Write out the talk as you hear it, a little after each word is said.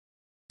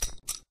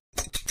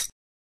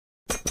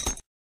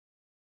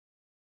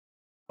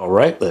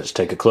Alright, let's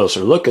take a closer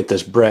look at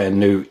this brand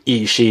new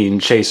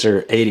Eachine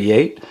Chasser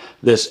 88.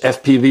 This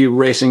FPV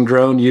racing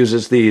drone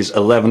uses these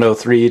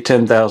 1103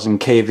 10,000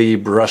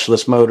 kV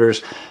brushless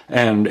motors,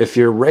 and if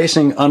you're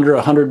racing under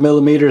 100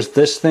 millimeters,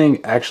 this thing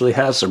actually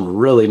has some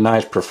really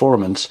nice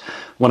performance.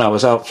 When I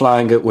was out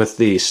flying it with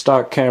the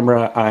stock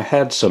camera, I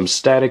had some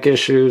static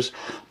issues,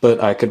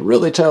 but I could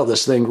really tell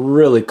this thing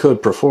really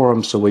could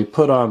perform, so we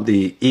put on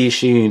the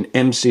Eachine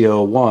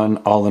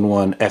MC01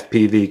 all-in-one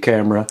FPV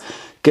camera.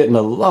 Getting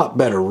a lot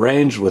better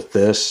range with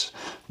this.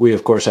 We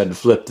of course had to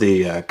flip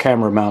the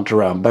camera mount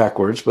around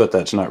backwards, but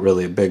that's not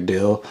really a big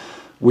deal.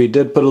 We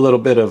did put a little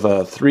bit of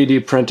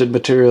 3D printed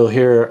material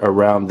here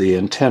around the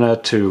antenna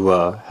to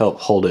help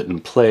hold it in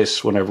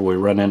place whenever we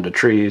run into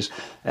trees.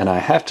 And I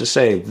have to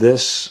say,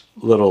 this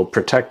little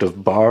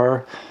protective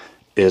bar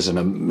is an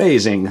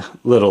amazing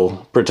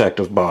little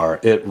protective bar.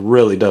 It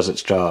really does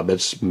its job.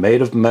 It's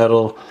made of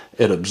metal.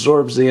 It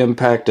absorbs the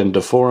impact and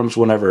deforms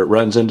whenever it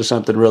runs into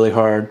something really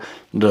hard.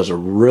 It does a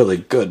really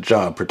good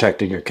job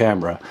protecting your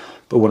camera.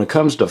 But when it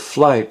comes to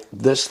flight,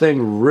 this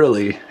thing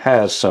really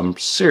has some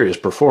serious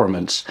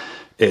performance.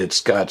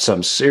 It's got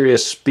some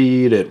serious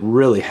speed. It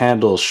really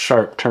handles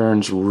sharp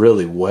turns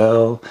really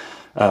well.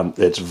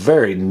 It's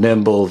very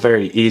nimble,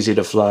 very easy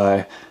to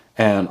fly.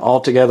 And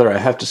altogether, I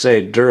have to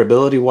say,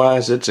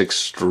 durability-wise, it's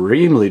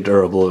extremely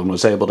durable and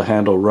was able to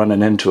handle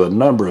running into a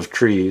number of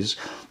trees.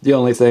 The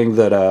only thing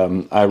that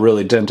I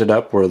really dented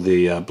up were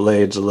the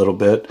blades a little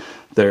bit.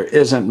 There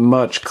isn't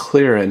much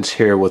clearance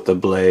here with the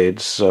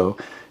blades, so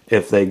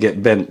if they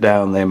get bent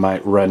down, they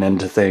might run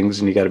into things,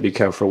 and you got to be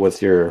careful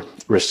with your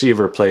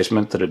receiver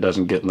placement that it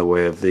doesn't get in the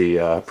way of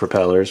the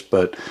propellers.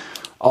 But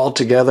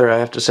altogether, I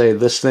have to say,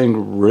 this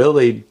thing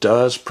really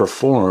does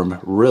perform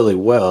really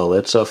well.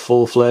 It's a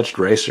full-fledged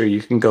racer.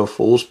 You can go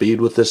full speed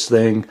with this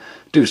thing,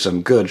 do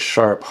some good,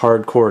 sharp,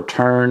 hardcore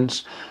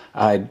turns.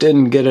 I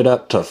didn't get it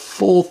up to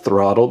full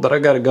throttle, but I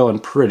got it going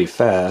pretty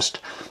fast.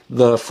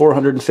 The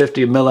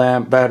 450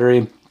 milliamp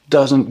battery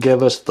doesn't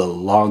give us the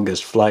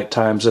longest flight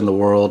times in the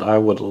world. I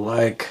would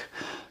like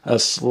a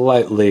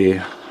slightly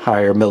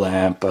higher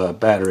milliamp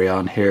battery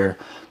on here.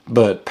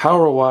 But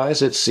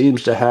power-wise, it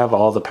seems to have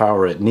all the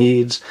power it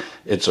needs.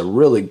 It's a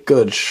really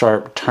good,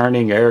 sharp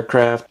turning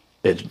aircraft.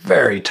 It's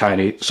very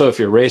tiny, so if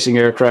you're racing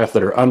aircraft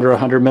that are under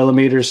 100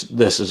 millimeters,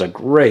 this is a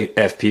great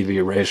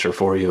FPV racer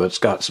for you. It's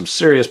got some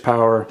serious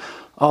power.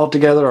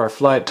 Altogether, our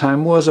flight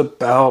time was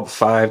about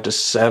 5 to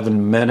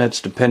 7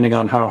 minutes, depending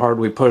on how hard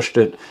we pushed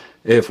it.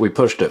 If we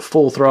pushed it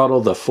full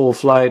throttle, the full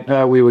flight,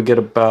 we would get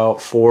about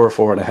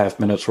 4.5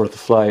 minutes worth of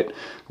flight.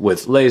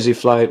 With lazy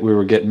flight, we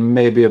were getting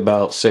maybe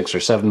about 6 or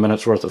 7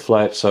 minutes worth of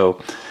flight,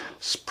 so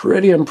it's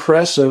pretty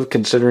impressive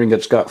considering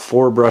it's got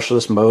 4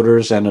 brushless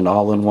motors and an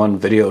all-in-one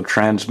video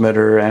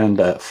transmitter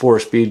and 4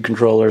 speed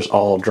controllers,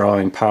 all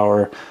drawing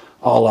power,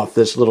 all off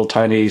this little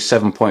tiny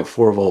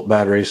 7.4 volt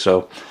battery.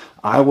 So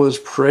I was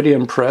pretty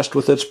impressed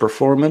with its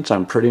performance.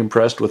 I'm pretty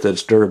impressed with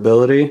its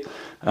durability.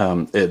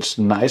 It's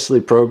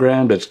nicely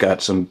programmed. It's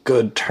got some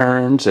good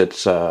turns.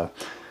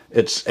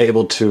 It's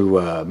able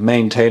to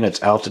maintain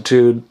its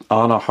altitude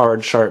on a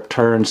hard, sharp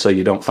turn so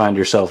you don't find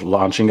yourself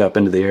launching up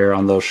into the air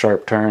on those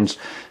sharp turns.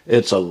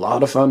 It's a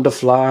lot of fun to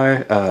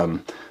fly.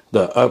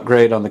 The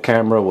upgrade on the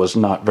camera was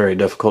not very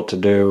difficult to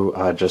do.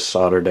 I just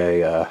soldered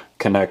a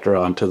connector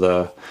onto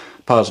the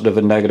positive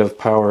and negative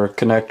power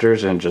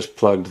connectors and just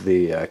plugged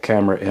the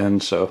camera in.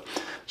 So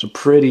it's a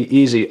pretty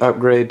easy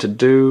upgrade to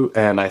do,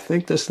 and I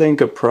think this thing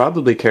could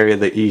probably carry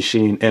the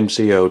Eachine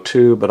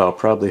MC02, but I'll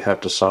probably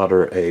have to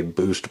solder a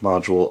boost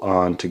module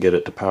on to get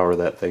it to power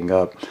that thing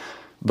up.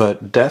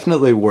 But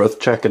definitely worth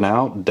checking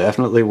out,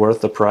 definitely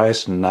worth the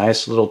price.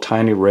 Nice little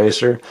tiny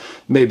racer.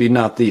 Maybe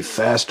not the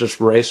fastest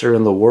racer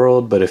in the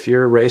world, but if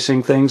you're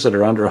racing things that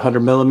are under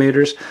 100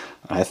 millimeters,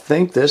 I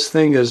think this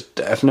thing is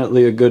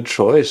definitely a good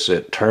choice.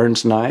 It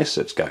turns nice,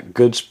 it's got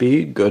good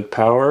speed, good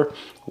power,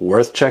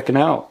 worth checking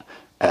out.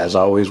 As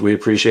always, we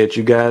appreciate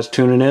you guys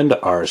tuning in to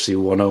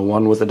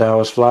RC101 with the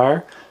Taoist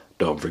Flyer.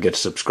 Don't forget to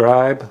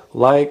subscribe,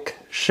 like,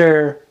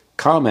 share,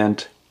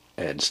 comment,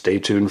 and stay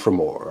tuned for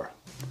more.